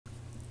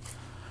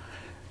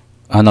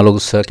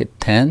Analog circuit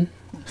 10,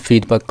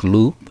 feedback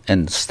loop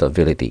and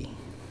stability.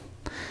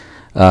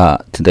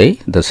 Today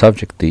the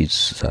subject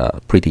is a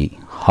pretty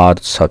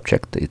hard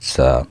subject. It's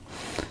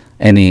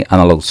any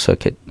analog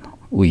circuit.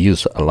 We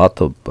use a lot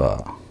of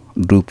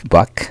loop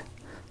back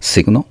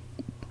signal,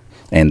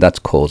 and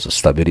that causes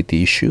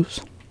stability issues.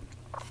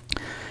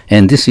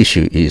 And this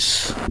issue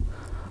is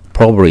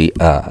probably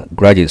a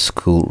graduate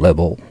school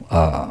level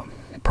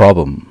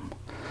problem,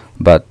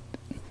 but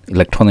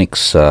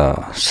electronics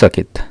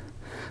circuit,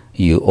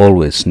 you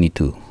always need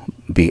to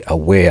be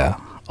aware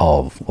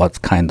of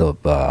what kind of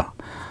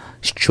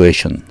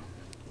situation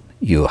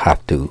you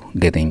have to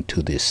get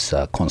into this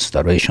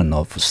consideration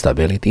of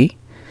stability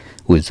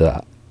with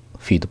a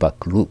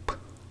feedback loop.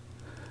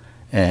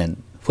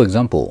 And for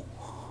example,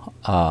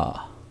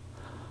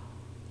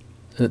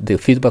 the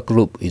feedback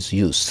loop is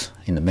used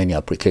in many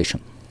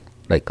applications,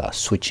 like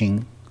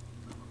switching,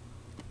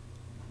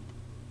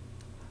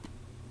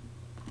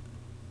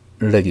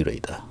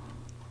 regulator.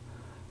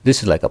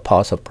 This is like a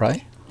power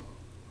supply,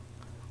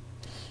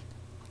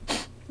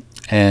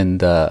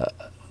 and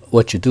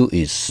what you do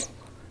is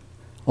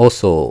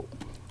also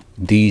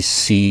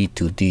DC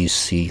to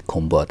DC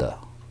converter,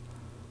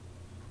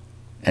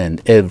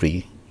 and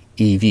every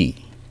EV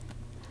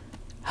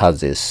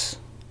has this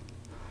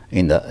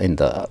in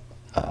the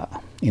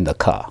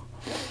car.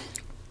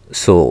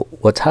 So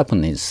what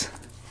happens is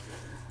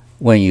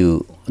when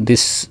you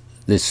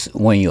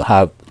when you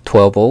have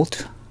 12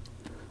 volt,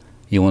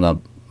 you want to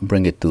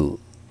bring it to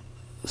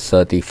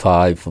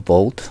 35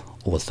 volt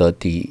or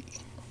 30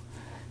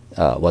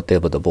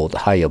 whatever the volt,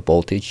 higher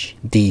voltage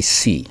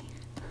DC.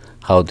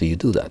 How do you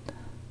do that?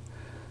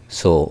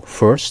 So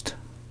first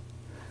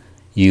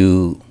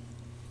you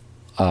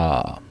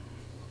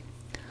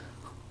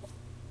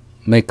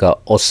make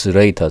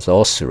oscillators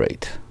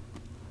oscillate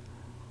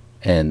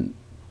and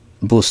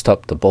boost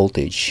up the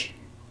voltage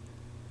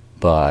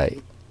by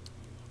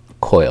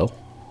coil.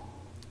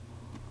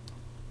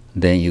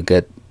 Then you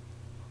get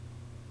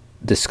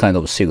this kind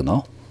of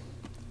signal.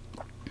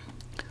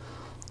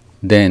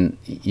 Then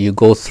you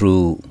go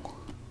through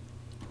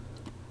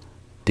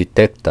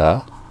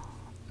detector,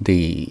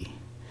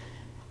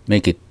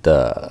 make it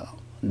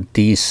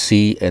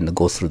DC and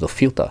go through the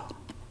filter,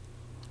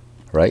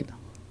 right?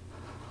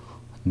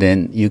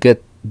 Then you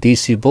get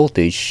DC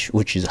voltage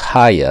which is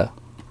higher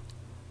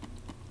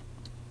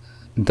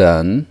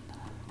than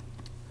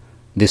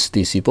this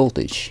DC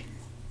voltage.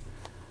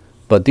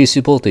 But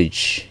DC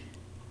voltage,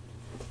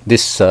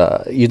 this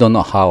you don't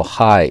know how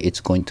high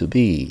it's going to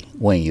be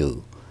when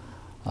you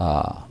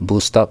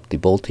boost up the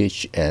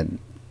voltage and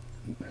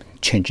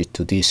change it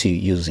to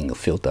DC using a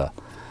filter.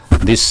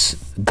 This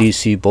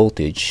DC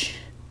voltage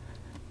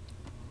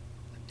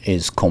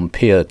is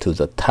compared to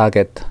the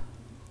target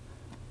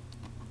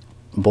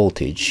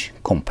voltage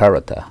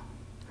comparator,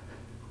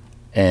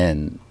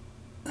 and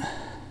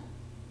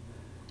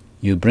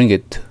you bring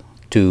it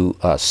to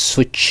a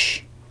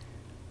switch.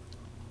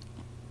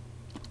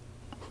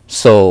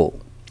 So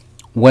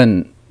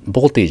when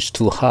voltage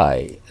too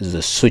high,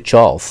 the switch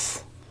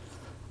off,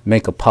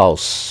 make a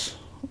pulse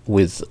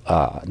with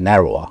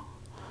narrower,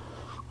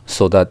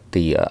 so that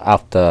the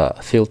after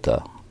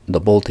filter the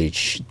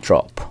voltage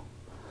drop.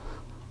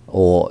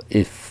 Or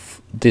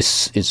if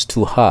this is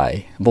too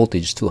high,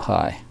 voltage too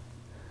high,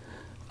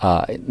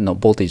 no,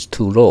 voltage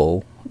too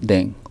low,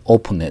 then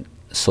open it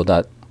so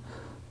that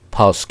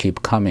pulse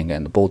keep coming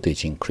and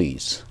voltage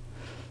increase.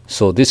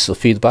 So this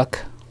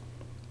feedback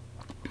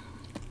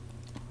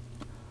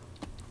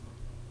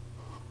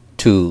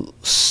to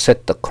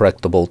set the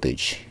correct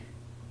voltage.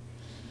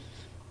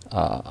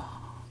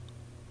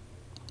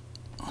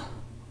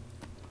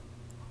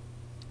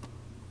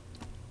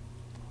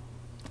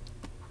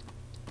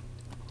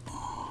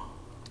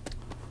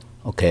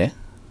 Okay,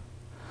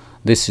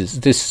 this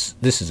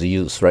is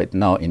used right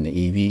now in the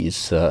EV.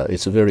 It's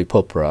a very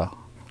popular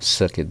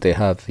circuit. They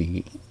have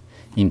the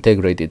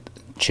integrated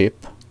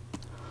chip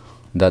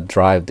that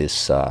drive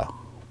this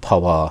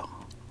power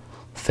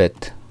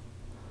FET,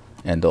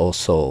 and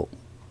also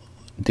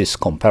this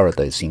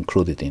comparator is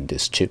included in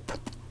this chip.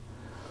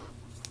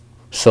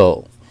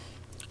 So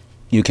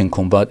you can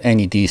convert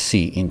any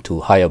DC into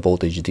higher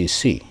voltage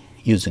DC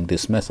using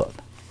this method,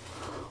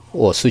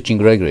 or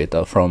switching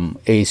regulator from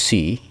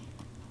AC.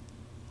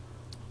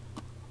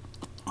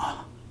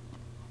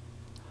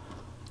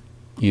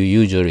 You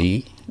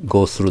usually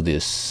go through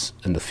this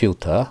in the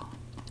filter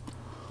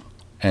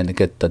and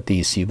get the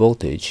DC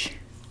voltage,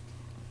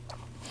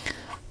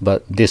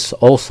 but this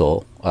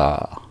also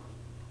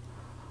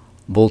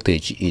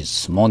voltage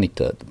is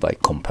monitored by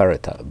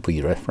comparator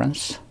V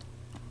reference,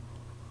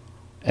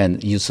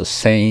 and use the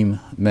same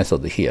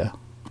method here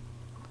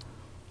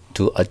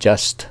to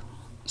adjust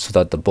so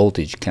that the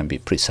voltage can be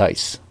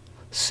precise.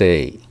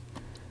 Say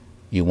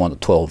you want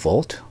 12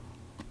 volt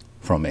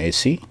from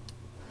AC,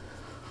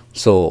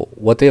 so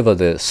whatever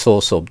the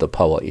source of the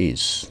power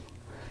is,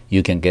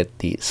 you can get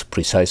this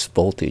precise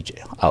voltage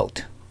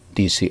out,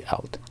 DC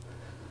out.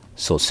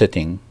 So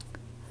setting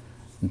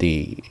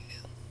the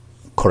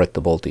correct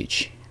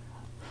voltage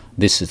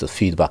This is a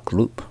feedback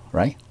loop,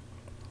 right?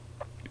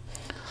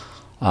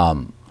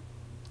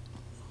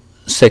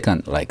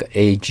 Second, like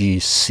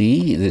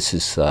AGC, this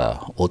is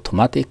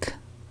automatic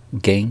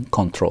gain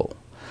control.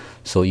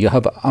 So you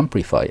have an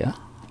amplifier,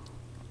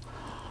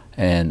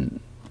 and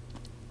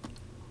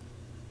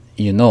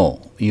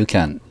you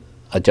can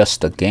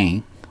adjust the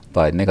gain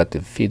by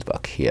negative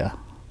feedback here,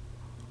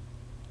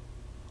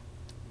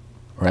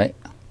 right?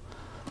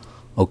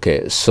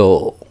 Okay,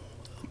 so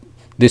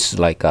this is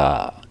like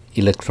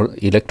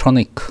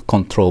electronic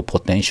control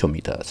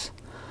potentiometers,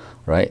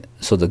 right?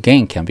 So the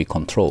gain can be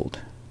controlled.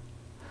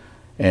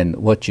 And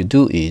what you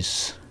do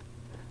is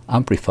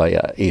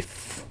amplifier,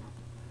 if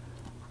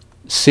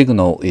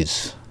signal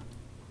is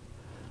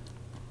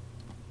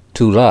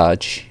too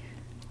large,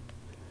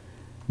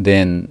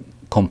 then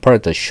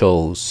comparator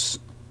shows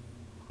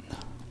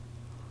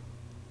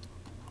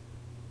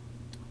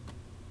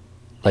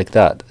like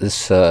that.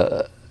 This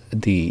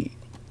the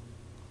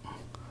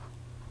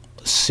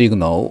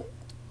signal,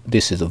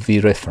 this is a V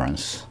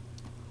reference,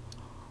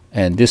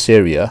 and this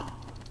area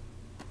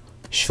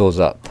shows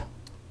up.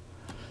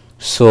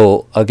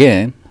 So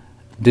again,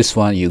 this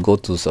one you go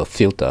to the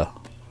filter,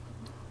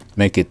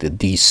 make it a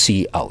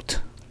DC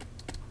out,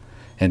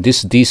 and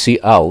this DC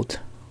out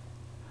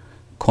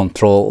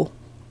control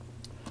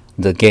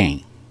the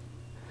gain.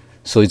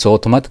 So it's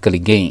automatically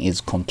gain is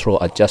control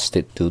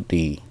adjusted to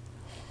the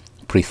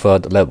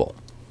preferred level.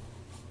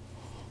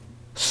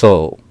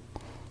 So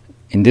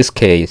in this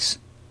case,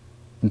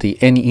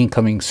 any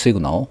incoming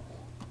signal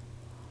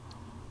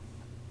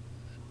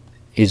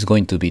is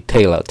going to be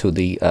tailored to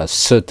the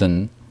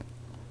certain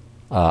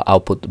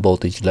output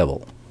voltage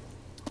level.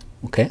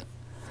 Okay,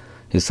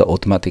 it's the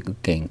automatic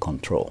gain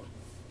control.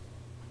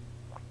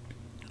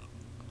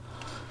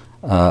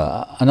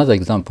 Another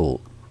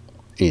example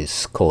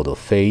is called a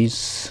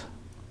phase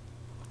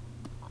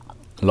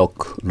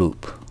lock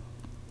loop.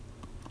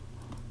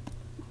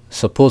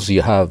 Suppose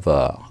you have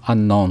an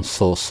unknown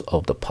source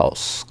of the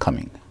pulse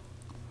coming,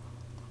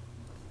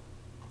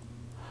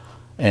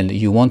 and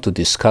you want to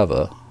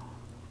discover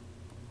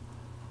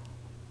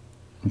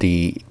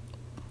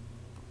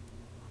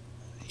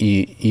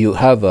you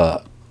have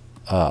a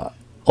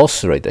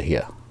oscillator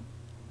here,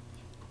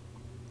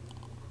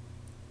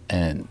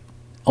 and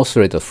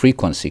oscillator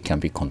frequency can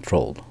be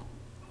controlled.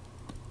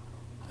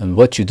 And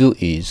what you do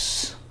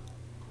is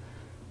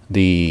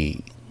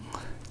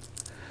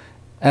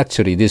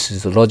actually this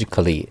is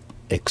logically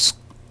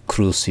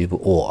exclusive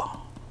OR,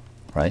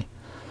 right?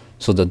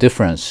 So the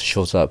difference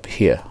shows up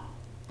here.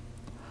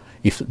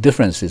 If the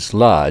difference is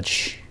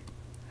large,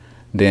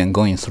 then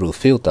going through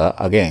filter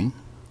again,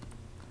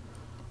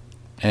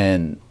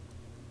 and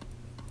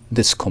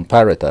this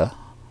comparator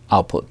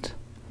output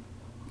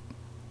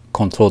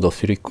control the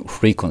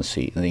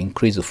frequency, and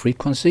increase the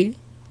frequency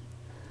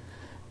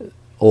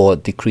or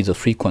decrease the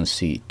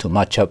frequency to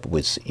match up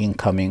with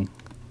incoming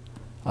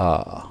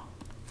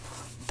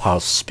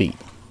pulse speed.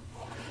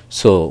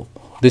 So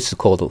this is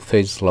called a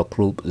phase lock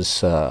loop,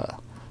 is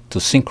to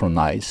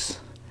synchronize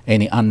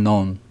any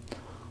unknown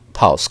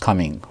pulse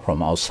coming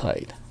from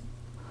outside.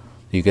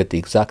 You get the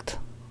exact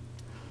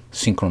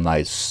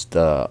synchronized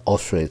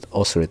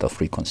oscillator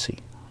frequency.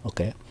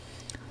 Okay,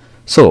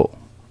 so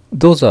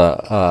those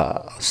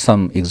are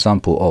some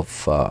example of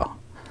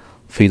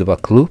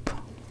feedback loop.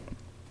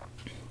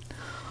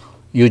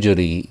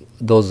 Usually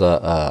those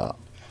are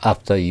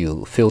after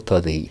you filter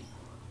the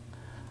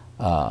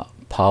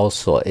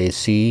pulse or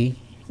AC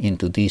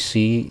into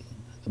DC,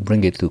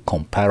 bring it to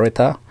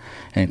comparator,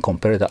 and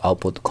comparator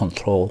output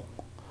control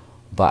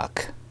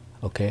back.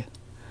 Okay,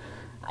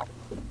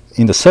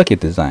 in the circuit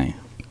design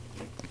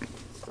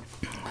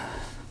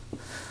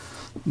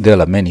there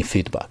are many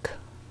feedback.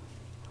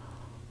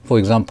 For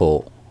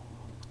example,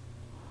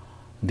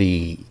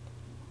 the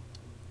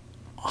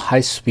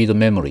high-speed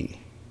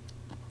memory,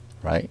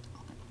 right?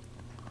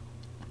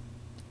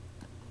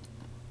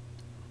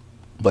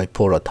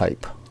 Bipolar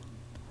type.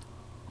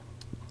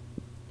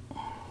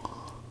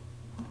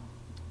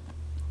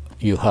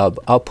 You have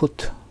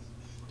output,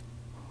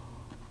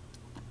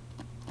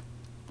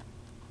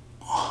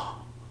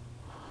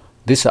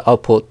 this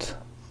output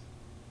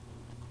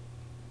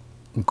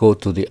go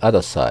to the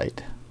other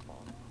side.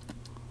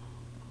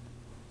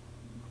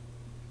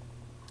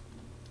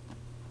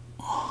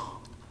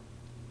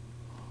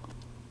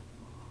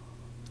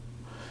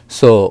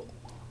 So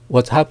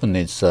what happened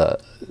is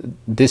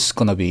this is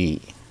gonna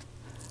be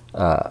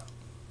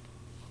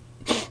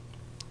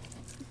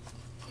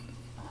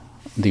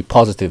the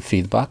positive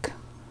feedback,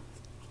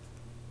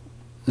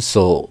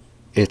 so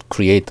it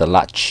creates a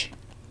latch.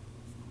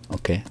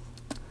 Okay,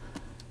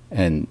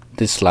 and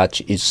this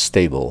latch is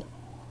stable,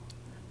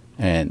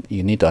 and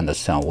you need to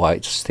understand why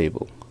it's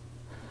stable.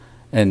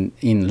 And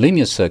in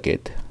linear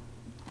circuit,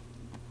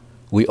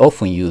 we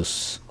often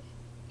use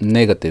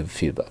negative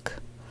feedback.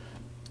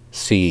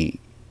 See,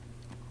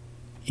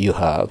 you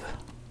have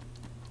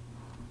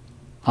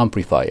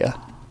amplifier,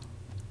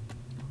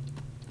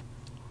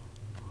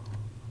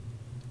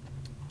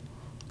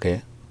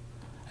 okay,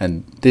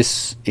 and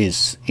this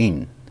is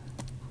in,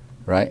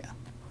 right?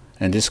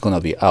 And this is going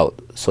to be out,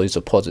 so it's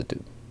a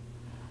positive.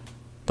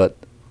 But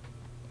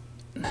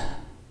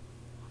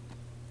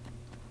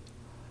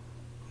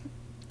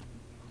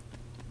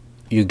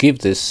you give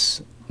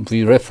this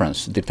V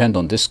reference depend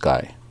on this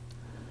guy.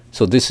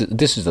 So this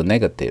is a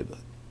negative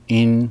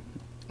in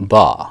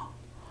bar.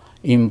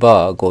 In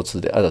bar goes to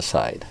the other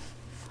side.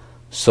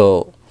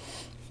 So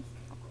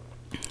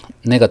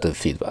negative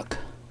feedback.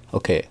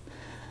 Okay.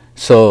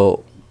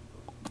 So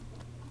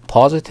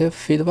positive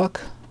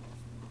feedback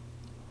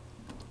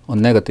or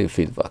negative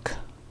feedback.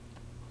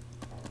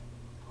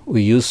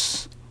 We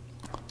use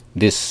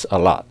this a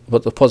lot,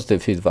 but the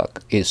positive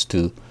feedback is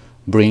to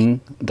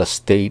bring the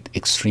state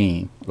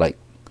extreme, like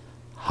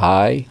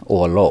high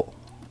or low,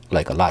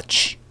 like a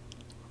latch,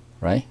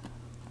 right?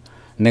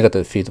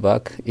 Negative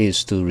feedback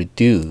is to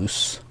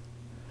reduce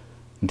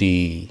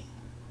the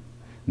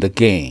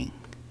gain.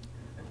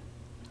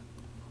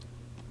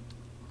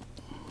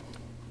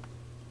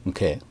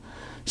 Okay,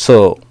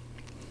 so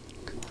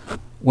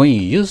when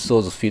you use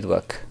those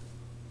feedback,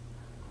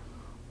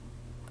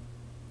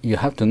 you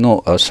have to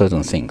know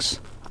certain things.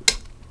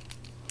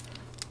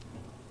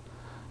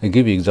 I'll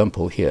give you an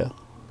example here.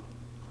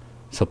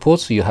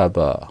 Suppose you have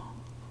a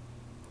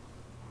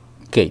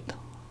gate,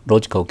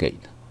 logical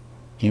gate,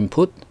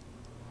 input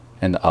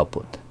and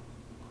output.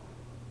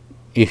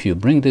 If you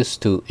bring this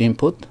to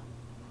input,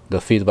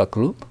 the feedback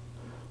loop,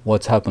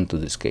 what's happened to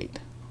this gate?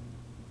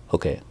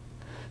 Okay,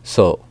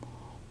 so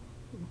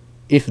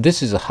if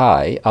this is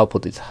high,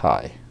 output is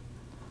high,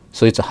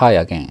 so it's high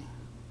again,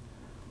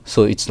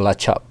 so it's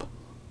latch up.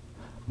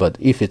 But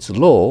if it's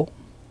low,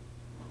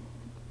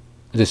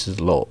 this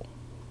is low,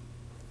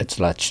 it's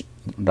latch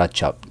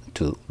up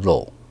to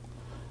low.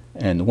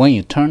 And when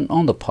you turn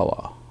on the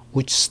power,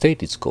 which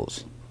state it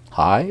goes,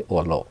 high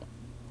or low?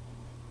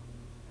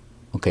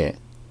 Okay,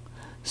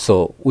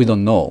 so we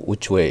don't know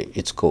which way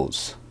it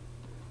goes.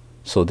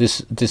 So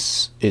this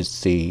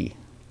is the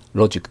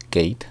logic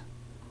gate.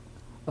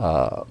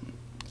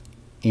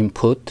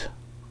 Input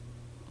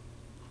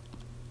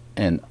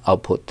and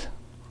output.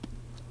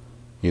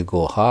 You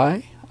go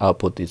high,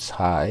 output is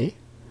high,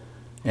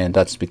 and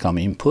that's become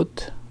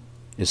input.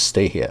 Is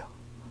stay here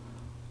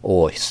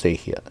or stay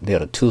here.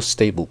 There are two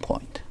stable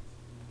points.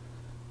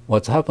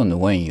 What's happened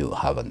when you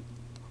have an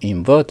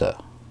inverter?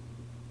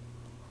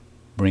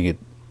 Bring it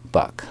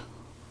back.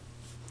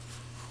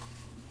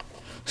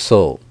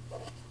 So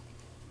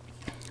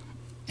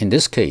in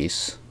this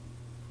case,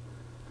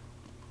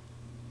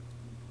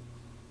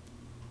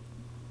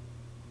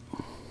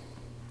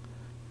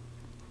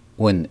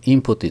 when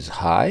input is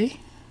high,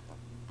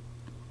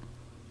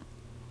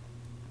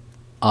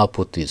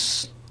 output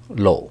is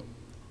low,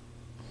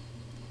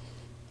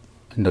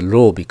 and the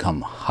low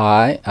become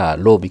high,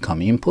 low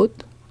become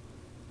input,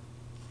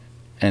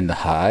 and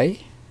high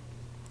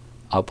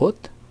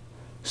output.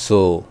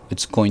 So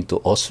it's going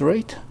to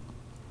oscillate.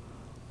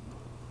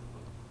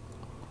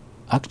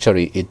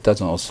 Actually, it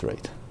doesn't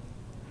oscillate.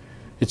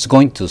 It's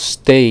going to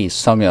stay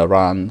somewhere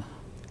around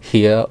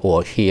here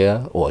or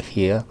here or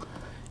here,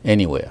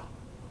 anywhere.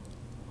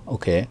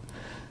 Okay,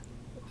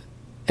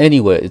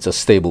 anywhere it's a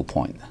stable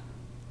point.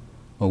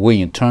 But when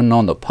you turn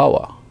on the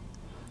power,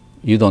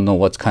 you don't know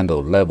what kind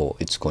of level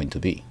it's going to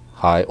be,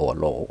 high or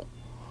low.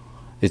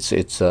 It's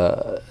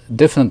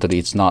definitely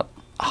it's not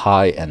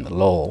high and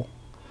low,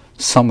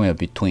 somewhere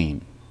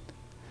between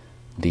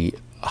the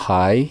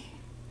high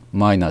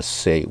minus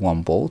say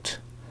 1 volt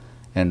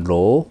and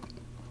low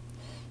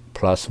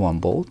plus 1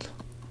 volt,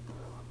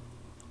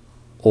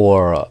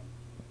 or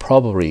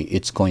probably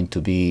it's going to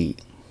be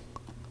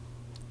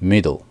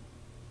middle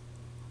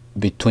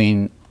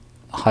between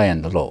high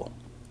and low,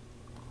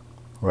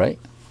 right?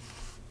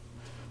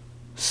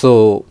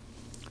 So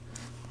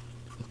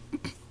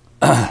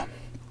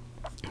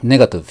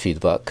negative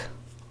feedback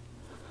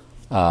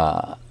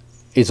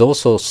is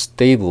also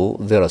stable.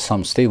 There are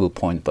some stable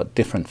points, but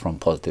different from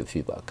positive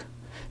feedback.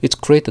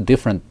 It creates a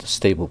different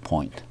stable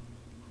point.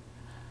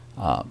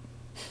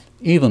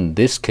 Even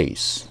this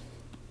case,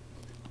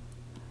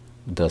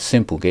 the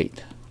simple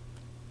gate,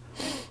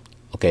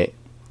 okay,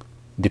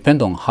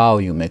 depend on how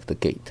you make the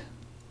gate.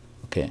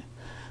 Okay,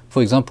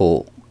 for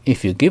example,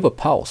 if you give a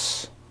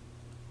pulse,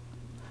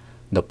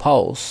 the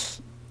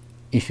pulse,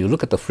 if you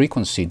look at the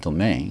frequency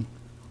domain,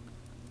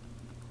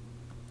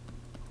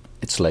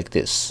 it's like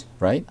this,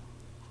 right?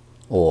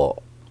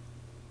 Or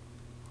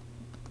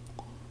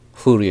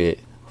Fourier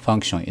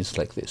function is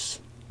like this.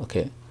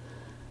 Okay,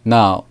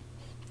 now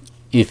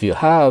if you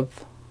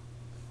have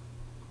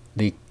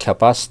the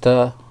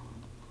capacitor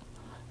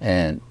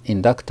and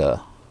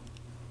inductor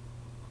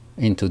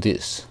into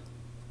this,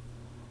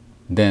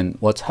 then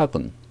what's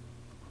happened?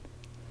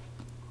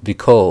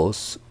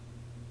 Because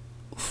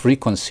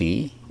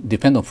frequency,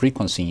 depend on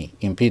frequency,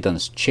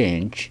 impedance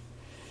change,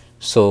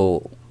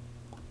 so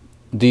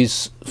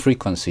these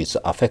frequencies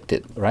are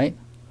affected, right?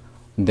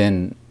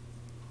 Then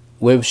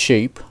wave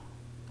shape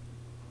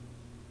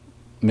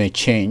may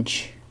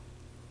change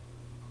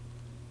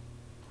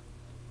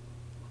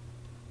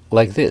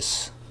like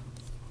this.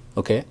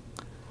 Okay,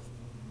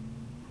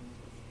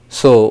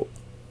 so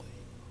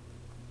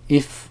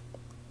if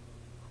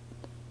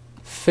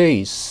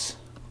phase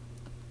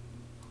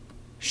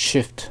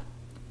shift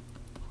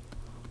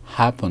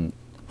happen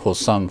for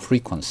some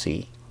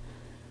frequency,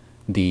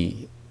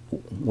 the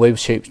wave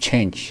shape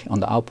change on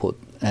the output,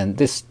 and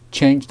this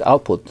changed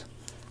output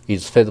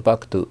is fed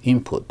back to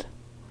input.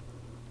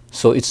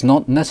 So it's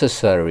not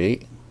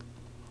necessary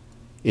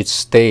it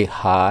stay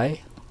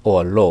high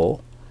or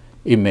low.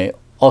 It may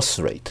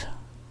oscillate.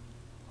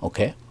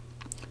 Okay,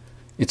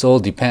 it's all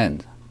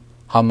depend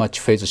how much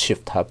phase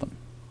shift happen.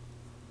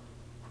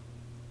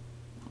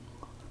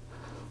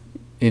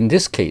 In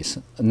this case,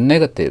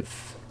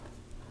 negative.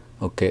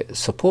 Okay,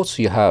 suppose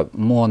you have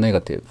more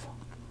negative,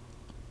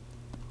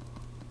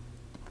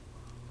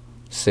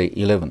 say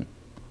 11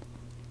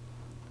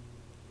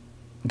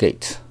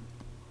 gates,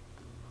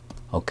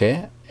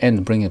 okay,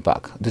 and bring it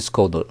back. This is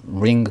called the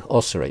ring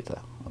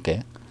oscillator.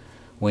 Okay,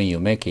 when you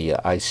make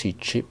a IC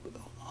chip,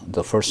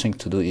 the first thing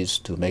to do is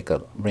to make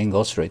a ring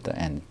oscillator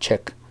and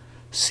check,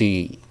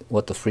 see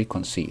what the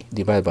frequency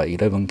divided by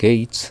 11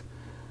 gates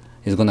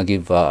is going to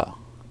give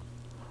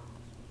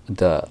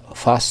the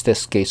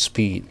fastest gate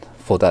speed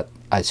for that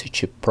IC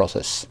chip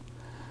process.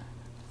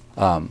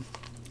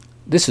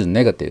 This is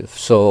negative,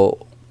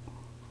 so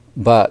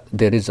but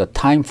there is a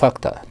time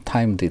factor,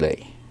 time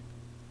delay.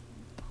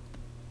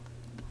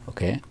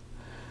 Okay,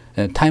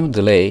 and time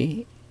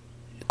delay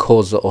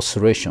causes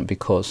oscillation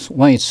because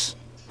when it's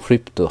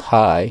flipped to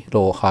high,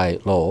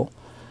 low,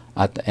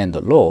 at the end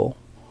of low,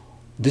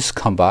 this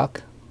come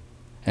back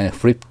and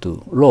flip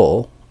to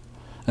low,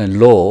 and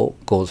low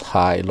goes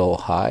high, low,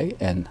 high,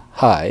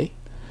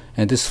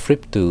 and this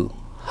flip to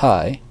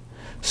high,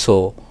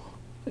 so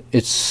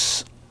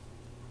it's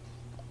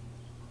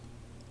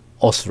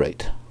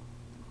oscillate.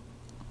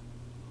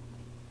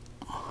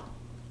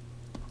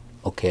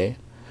 Okay,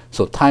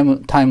 so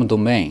time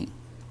domain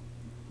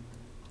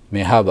may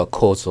have a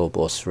cause of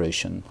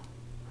oscillation,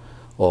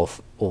 or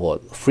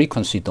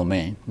frequency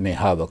domain may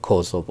have a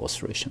cause of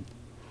oscillation.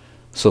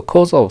 So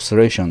cause of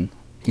oscillation,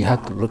 you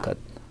have to look at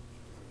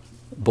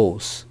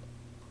both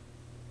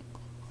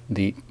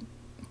the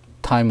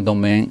time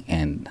domain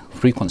and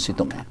frequency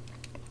domain.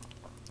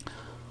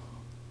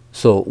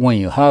 So when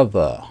you have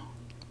a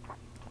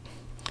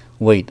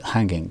weight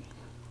hanging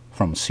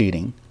from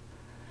ceiling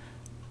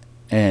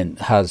and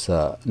has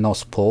a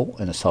north pole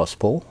and a south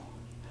pole,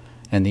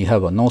 and you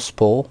have a north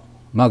pole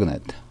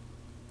magnet,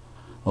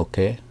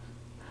 okay,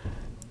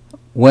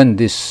 when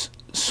this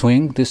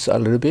swing this a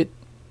little bit,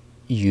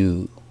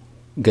 you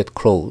get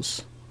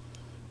close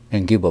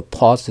and give a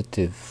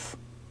positive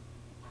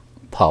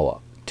power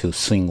to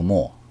swing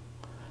more,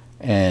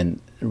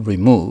 and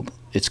remove,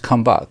 it's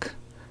come back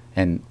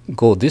and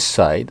go this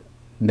side,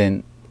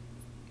 then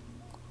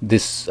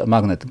this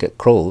magnet get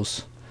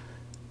close,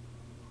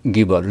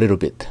 give a little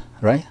bit,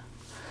 right?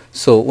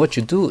 So what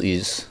you do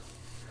is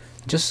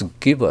just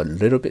give a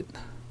little bit,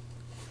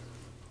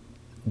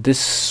 this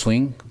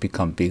swing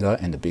become bigger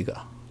and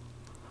bigger,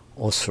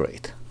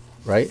 oscillate,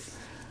 right?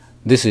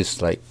 This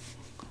is like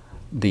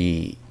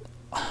the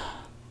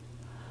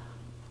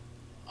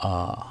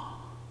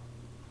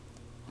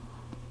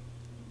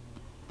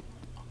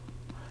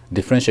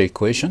differential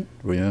equation,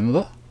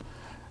 remember,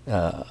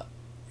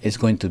 is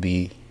going to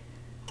be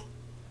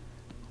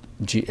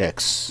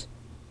gx,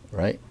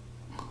 right?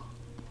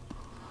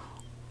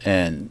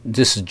 And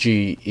this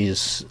g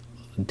is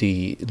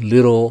the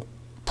little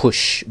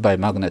push by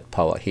magnet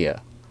power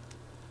here,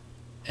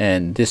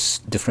 and this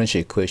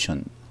differential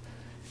equation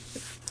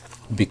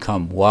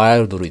become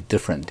wildly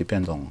different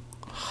depends on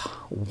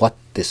what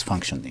this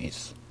function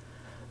is.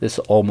 This is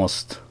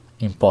almost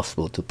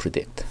impossible to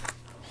predict.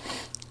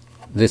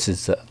 This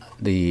is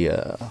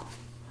the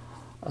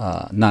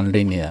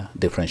nonlinear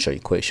differential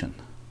equation.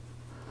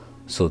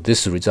 So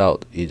this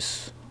result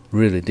is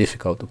really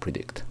difficult to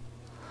predict.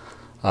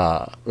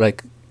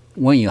 Like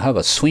when you have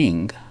a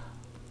swing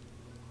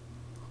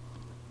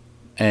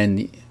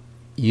and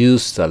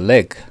use the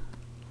leg,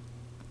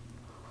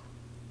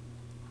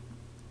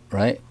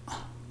 right?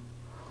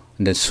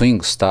 And the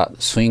swing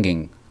start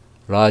swinging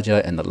larger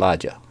and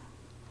larger.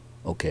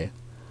 Okay,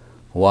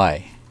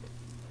 why?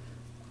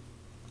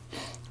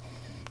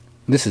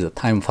 This is the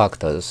time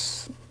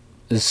factors.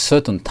 There's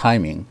certain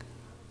timing.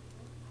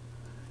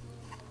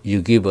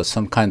 You give us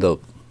some kind of,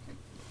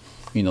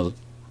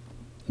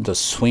 the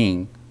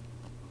swing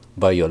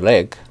by your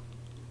leg,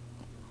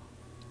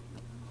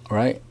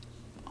 right?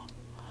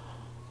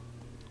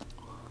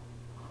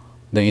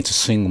 Then it's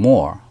swing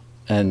more,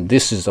 and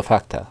this is the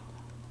factor.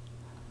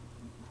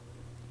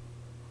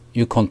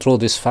 You control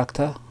this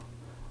factor,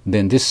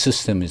 then this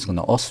system is going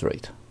to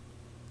oscillate.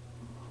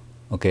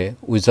 Okay,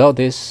 without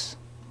this,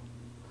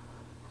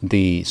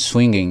 the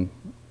swinging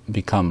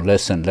become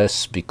less and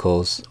less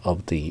because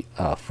of the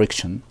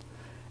friction,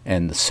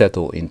 and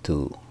settle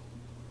into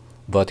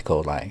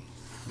vertical line.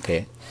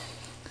 Okay,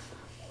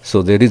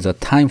 so there is a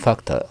time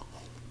factor.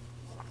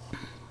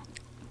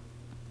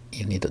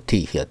 You need a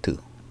T here too,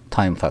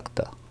 time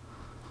factor.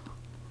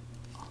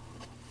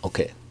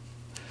 Okay,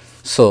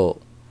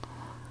 so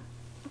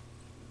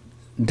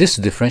this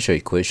differential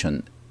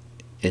equation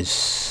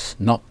is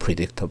not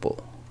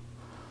predictable.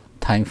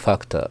 Time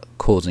factor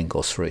causing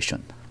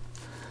oscillation.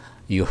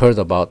 You heard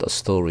about a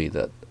story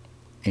that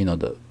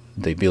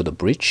they built a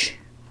bridge,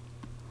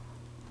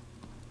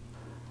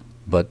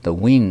 but the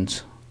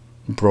winds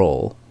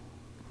blow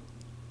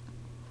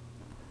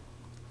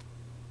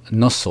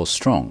not so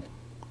strong,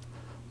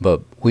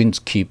 but winds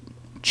keep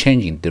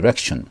changing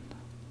direction,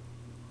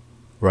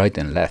 right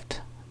and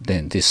left.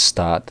 Then this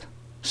start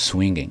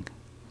swinging.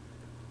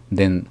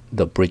 Then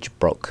the bridge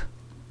broke.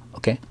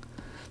 Okay,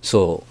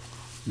 so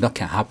that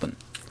can happen.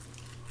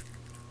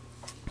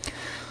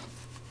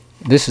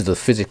 This is the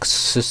physics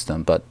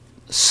system, but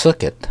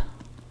circuit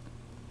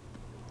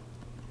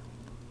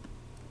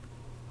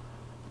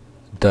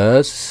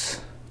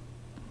does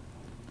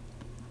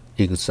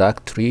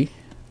exactly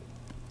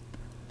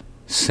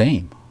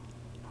same.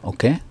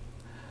 Okay,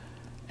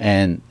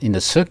 and in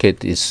the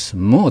circuit is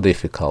more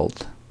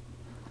difficult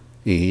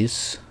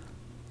is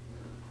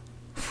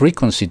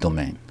frequency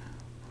domain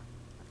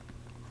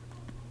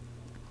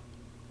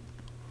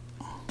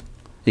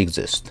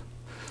exist.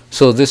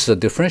 So this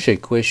differential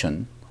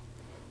equation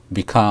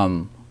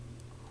become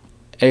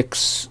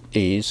x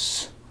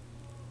is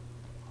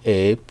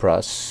a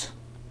plus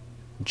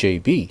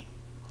jb.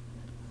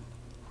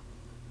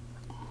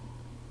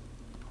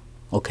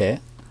 Okay,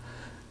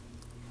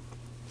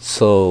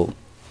 so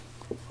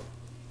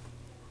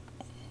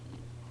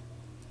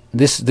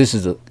this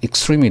is an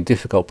extremely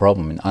difficult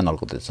problem in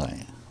analog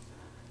design.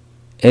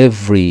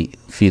 Every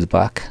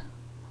feedback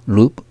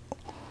loop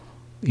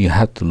you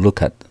have to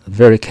look at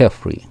very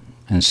carefully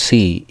and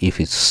see if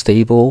it's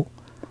stable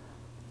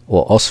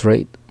or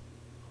oscillate,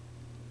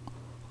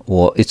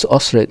 or it's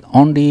oscillate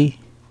only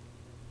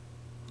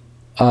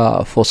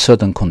for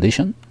certain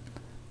condition.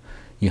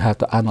 You have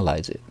to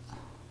analyze it.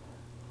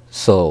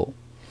 So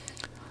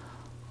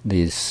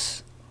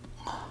this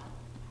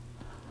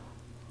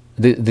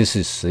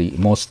is the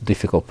most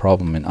difficult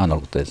problem in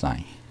analog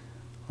design.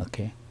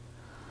 Okay,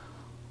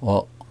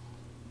 well,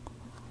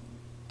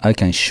 I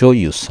can show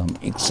you some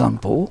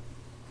example.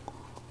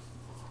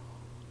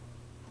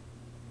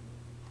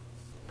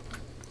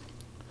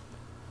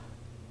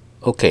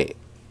 Okay,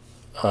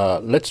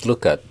 let's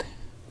look at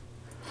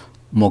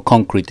more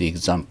concrete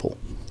example.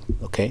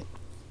 Okay,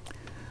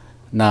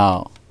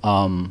 now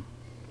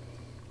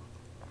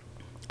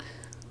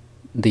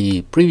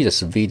the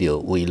previous video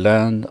we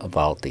learned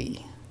about the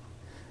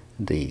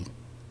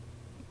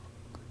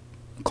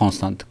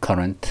constant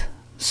current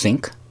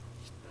sink.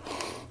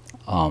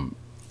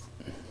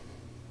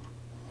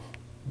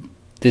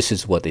 This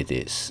is what it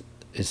is.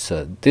 It's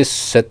this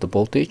set the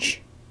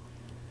voltage,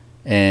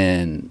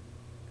 and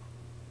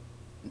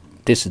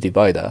this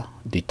divider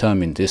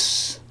determine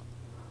this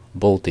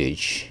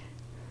voltage,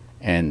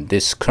 and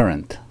this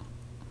current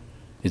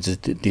is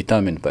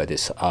determined by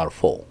this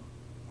R4,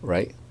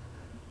 right?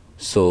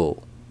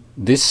 So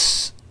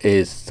this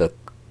is the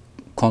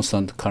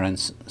constant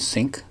current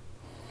sink,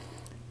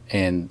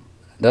 and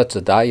that's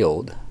a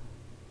diode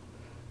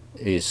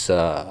is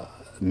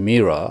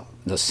mirror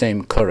the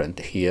same current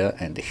here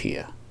and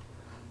here.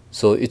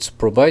 So it's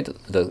provide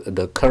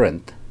the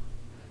current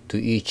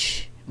to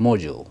each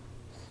module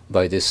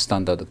by this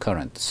standard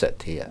current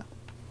set here.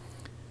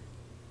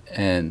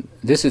 And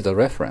this is the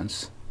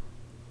reference.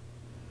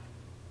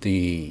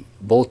 The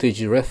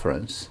voltage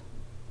reference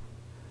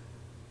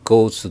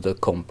goes to the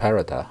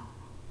comparator,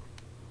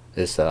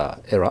 is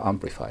error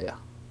amplifier.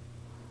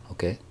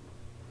 Okay,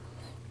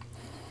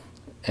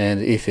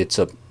 and if it's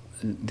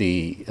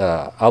the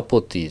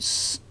output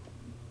is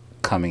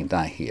coming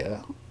down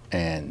here,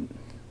 and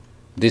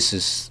this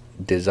is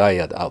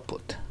desired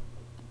output,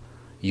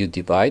 you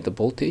divide the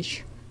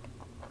voltage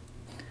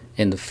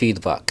and the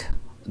feedback.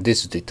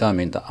 This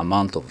determines the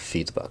amount of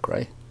feedback,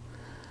 right?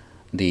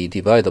 The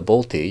divide the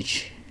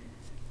voltage,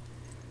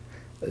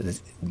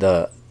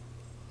 the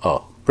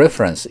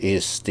reference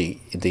is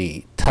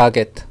the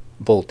target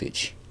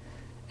voltage,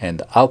 and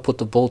the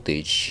output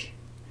voltage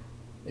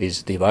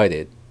is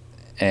divided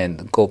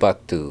and go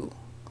back to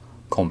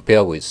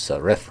compare with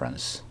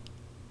reference.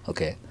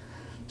 Okay,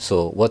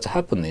 so what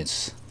happened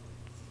is,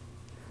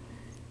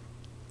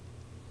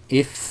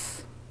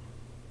 if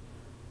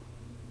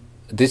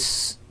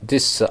this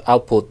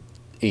output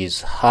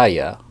is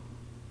higher,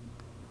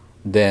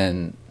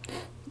 then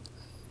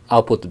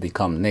output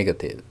become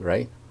negative,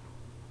 right?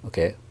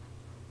 Okay,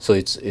 so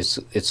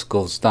it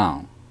goes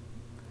down.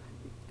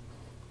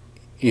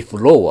 If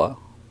lower,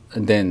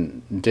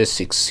 then this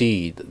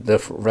exceed the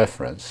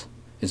reference,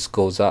 it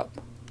goes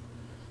up.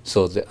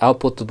 So the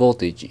output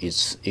voltage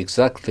is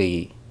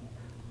exactly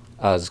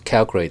as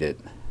calculated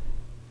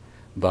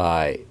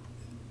by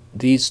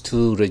these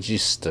two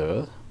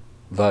resistor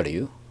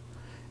value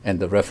and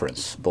the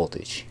reference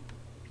voltage.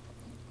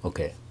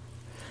 Okay,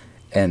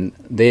 and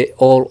they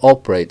all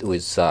operate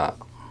with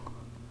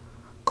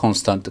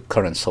constant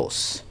current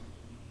source.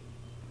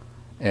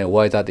 And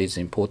why that is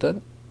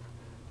important?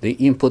 The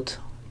input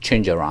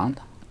change around,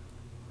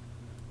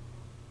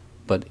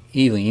 but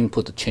even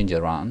input change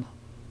around,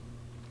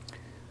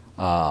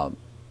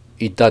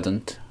 it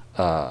doesn't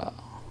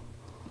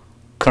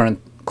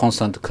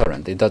constant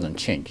current, it doesn't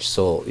change,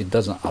 so it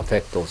doesn't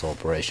affect those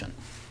operations.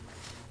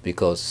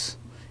 Because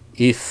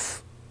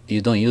if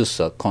you don't use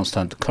a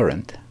constant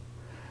current,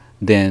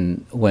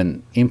 then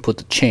when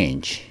input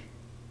change,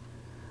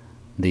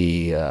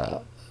 the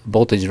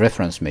voltage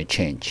reference may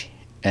change,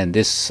 and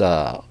this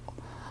error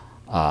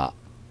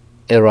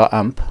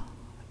amp,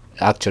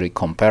 actually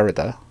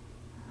comparator,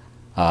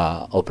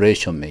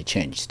 operation may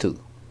change too.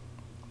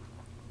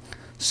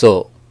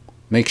 So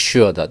make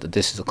sure that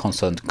this is a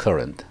constant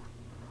current,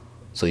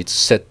 so it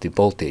set the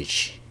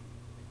voltage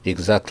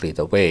exactly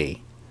the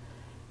way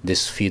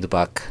this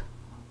feedback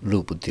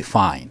loop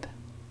defined.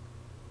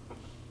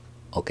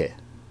 Okay,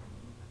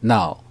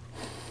 now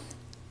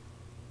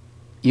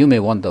you may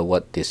wonder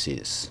what this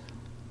is.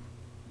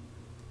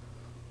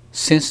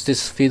 Since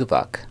this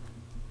feedback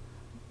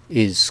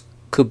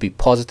could be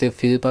positive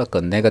feedback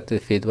or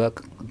negative feedback,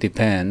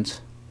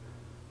 depends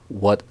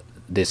what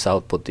this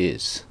output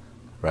is,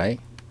 right?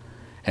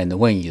 And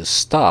when you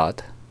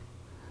start,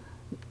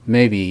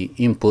 maybe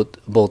input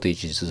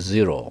voltage is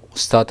 0,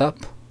 startup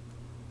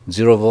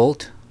 0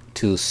 volt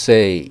to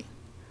say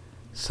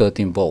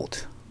 13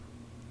 volt.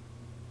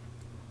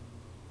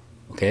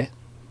 Okay,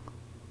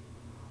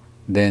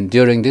 then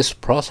during this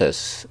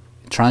process,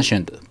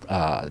 transient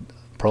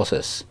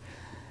process,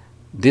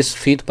 this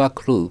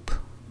feedback loop,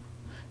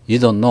 you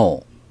don't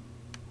know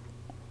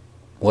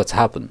what's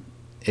happened.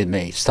 It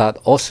may start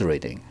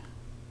oscillating.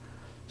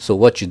 So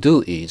what you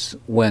do is,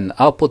 when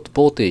output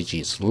voltage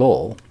is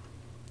low,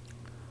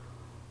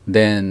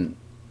 then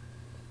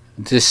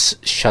this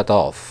shut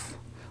off.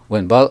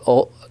 When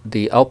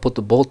the output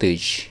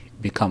voltage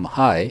become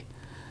high,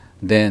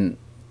 then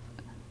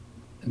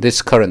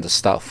this current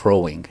start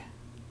flowing.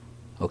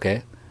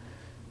 Okay,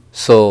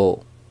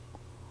 so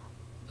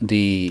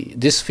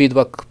this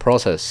feedback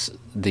process,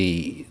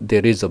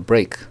 there is a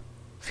break.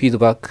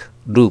 Feedback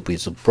loop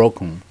is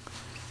broken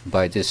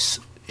by this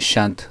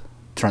shunt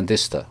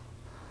transistor,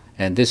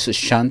 and this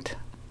shunt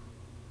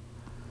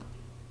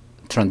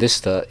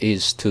transistor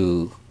is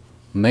to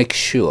make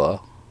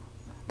sure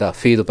the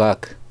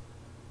feedback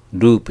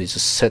loop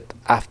is set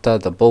after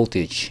the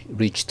voltage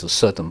reached a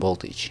certain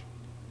voltage.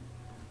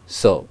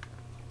 So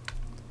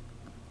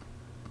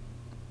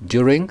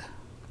during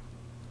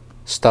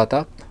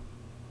startup,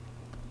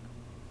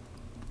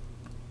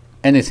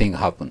 anything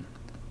happen.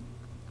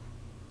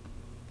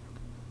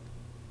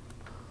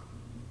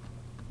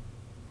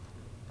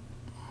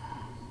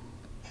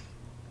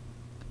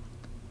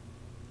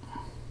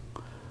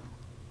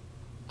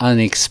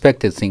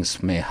 Unexpected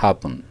things may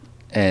happen,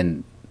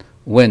 and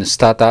when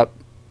startup,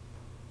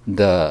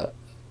 the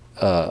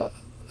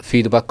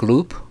feedback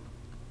loop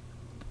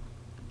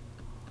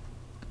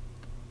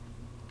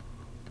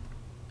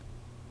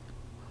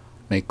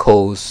may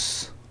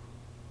cause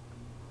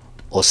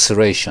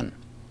oscillation.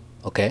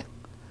 Okay,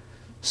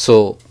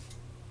 so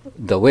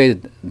the way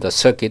the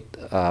circuit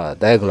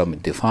diagram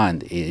is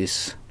defined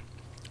is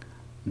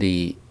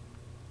the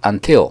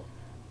until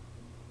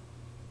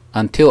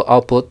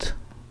output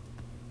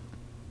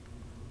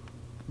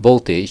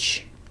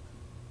voltage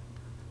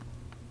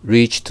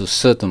reach to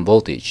certain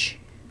voltage,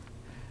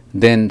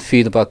 then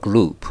feedback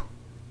loop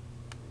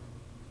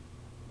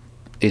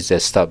is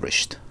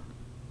established.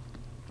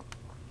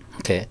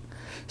 Okay,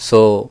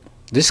 so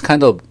this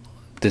kind of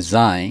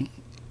design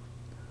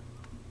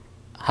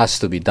has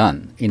to be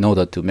done in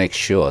order to make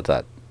sure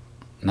that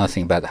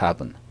nothing bad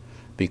happen,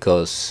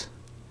 because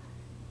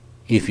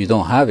if you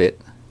don't have it,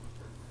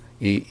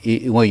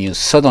 when you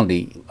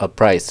suddenly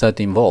apply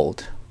 13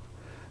 volt,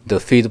 the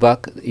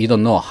feedback, you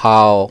don't know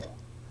how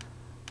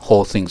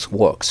whole things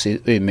works.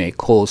 It may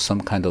cause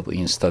some kind of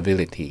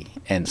instability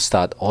and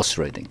start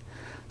oscillating.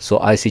 So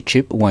IC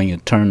chip, when you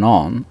turn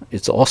on,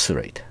 it's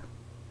oscillate,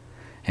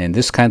 and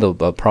this kind of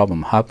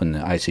problem happened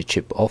in IC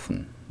chip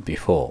often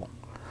before,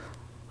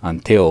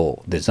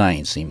 until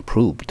design is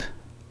improved.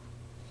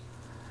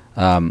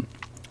 Long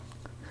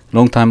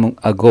time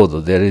ago,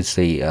 there is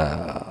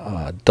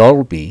a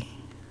Dolby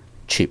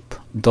chip.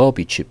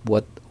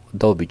 What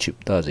Dolby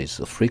chip does is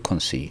the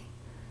frequency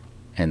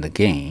and the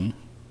gain.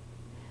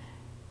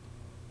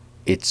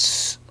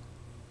 It's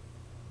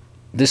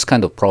this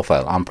kind of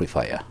profile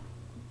amplifier,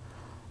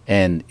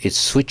 and it's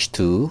switched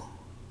to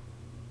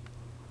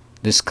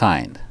this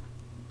kind.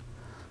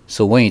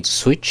 So when it's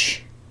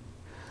switch,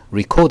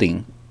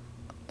 recording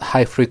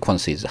high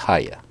frequency is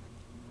higher,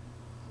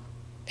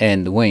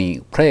 and when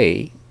you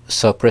play,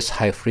 suppress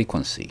high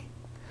frequency.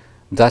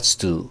 That's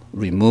to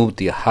remove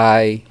the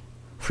high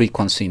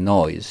frequency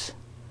noise,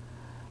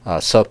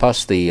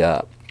 suppress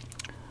the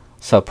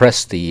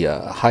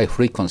high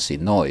frequency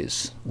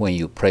noise when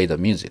you play the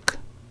music.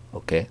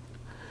 Okay,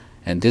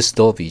 and this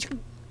Dolby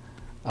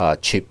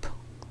chip,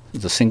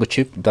 the single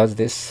chip, does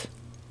this.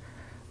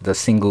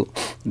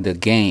 The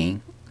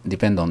gain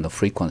depend on the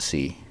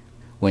frequency.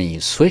 When you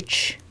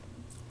switch,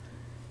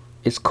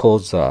 it's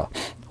called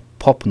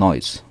pop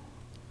noise.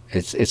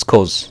 It's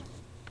called,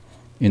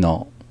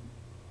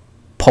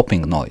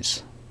 popping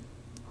noise,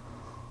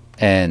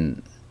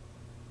 and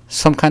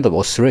some kind of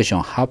oscillation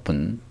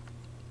happen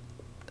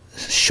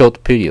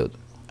short period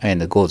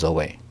and it goes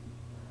away.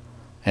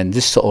 And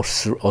this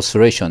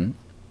oscillation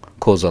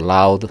causes a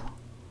loud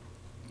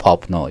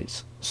pop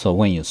noise. So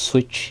when you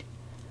switch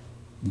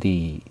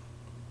the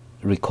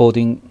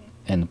recording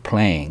and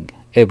playing,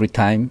 every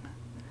time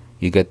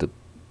you get the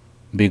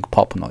big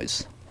pop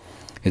noise.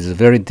 It's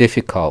very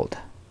difficult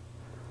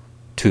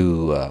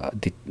to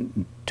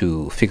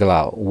figure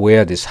out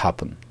where this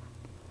happened.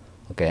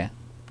 Okay,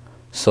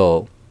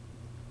 so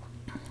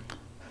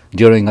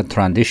during a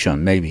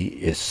transition, maybe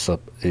it's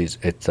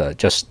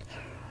just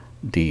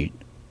the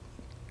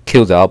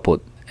kill the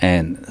output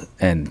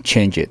and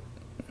change it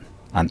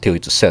until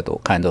it's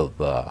settled. Kind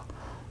of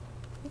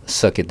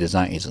circuit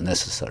design is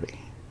necessary.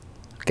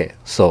 Okay,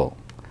 so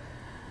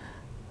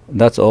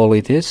that's all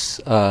it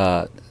is.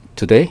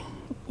 Today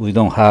we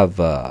don't have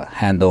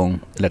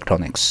hand-on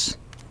electronics.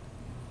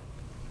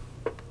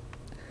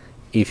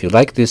 If you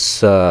like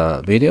this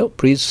video,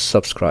 please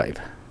subscribe.